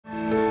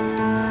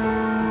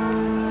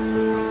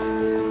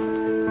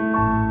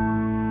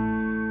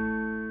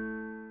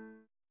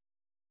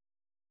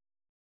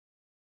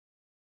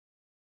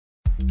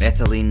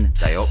methylene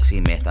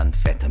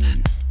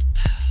dioxymethamphetamine,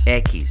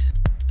 Eckies,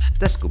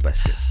 disco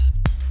biscuits,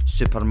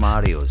 Super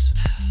Marios,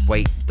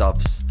 white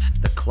doves,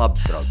 the club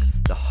drug,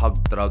 the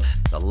hug drug,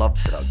 the love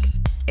drug,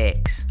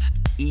 X,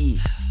 E,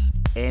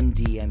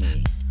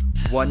 MDMA,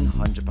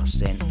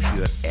 100%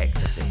 pure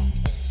ecstasy.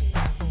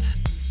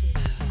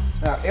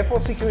 Now,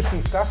 airport security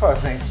staffers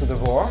thanks to the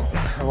war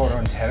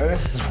on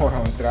terrorists, war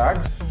on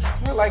drugs,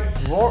 we're like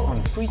war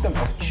on freedom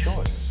of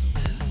choice.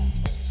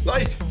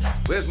 Lloyd,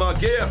 where's my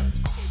gear?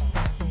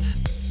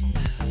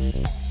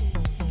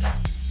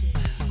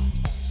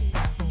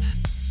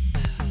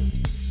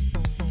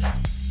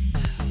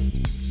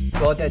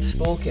 God had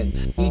spoken.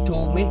 He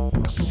told me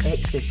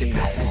ecstasy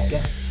was his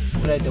gift.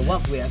 Spread the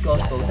word with a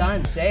gospel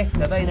dance, eh?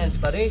 Divine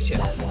inspiration.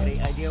 That's a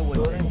great idea,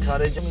 wasn't it?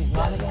 Encourage him, he's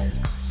money.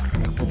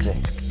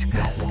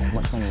 How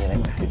much money you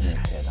think we could make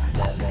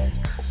out of that?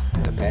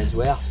 Depends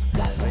where.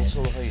 Right,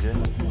 so how you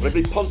doing? For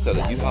every punter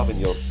that you have in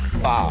your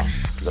bar,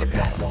 you got a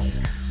pepper.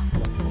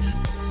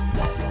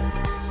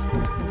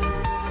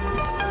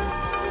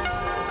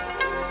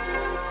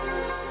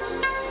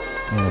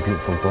 And the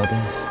beautiful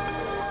bodies.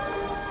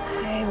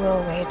 I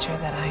will wager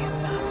that I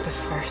am not the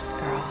first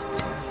girl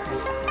to have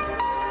heard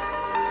that.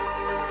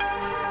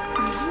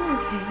 Are you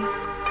okay?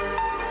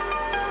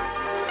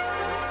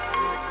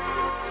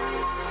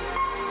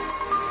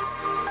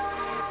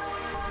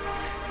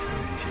 Shall we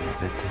read you that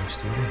bedtime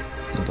story?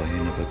 The boy who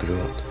never grew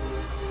up.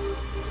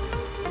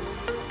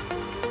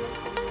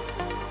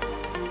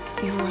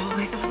 You were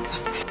always on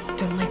something.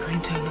 Don't lay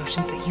claim to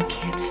emotions that you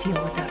can't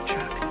feel without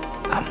drugs.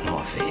 I'm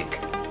not a fake.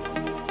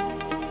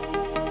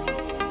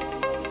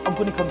 I'm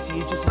going to come see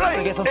you just to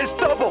get some... It's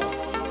double!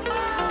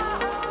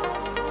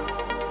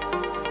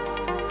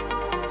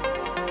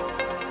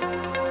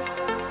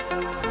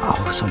 I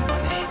owe some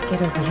money.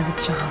 Get a real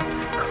job.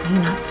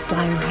 Clean up,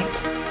 fly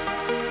right.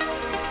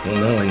 Well,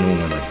 now I know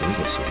why my boy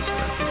got so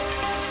distracted.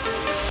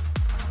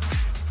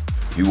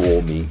 You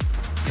owe me.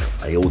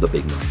 I owe the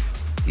big man.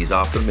 He's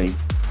after me.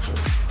 So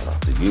I'm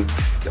after you,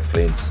 your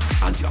friends,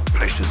 and your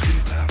precious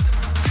wee bird.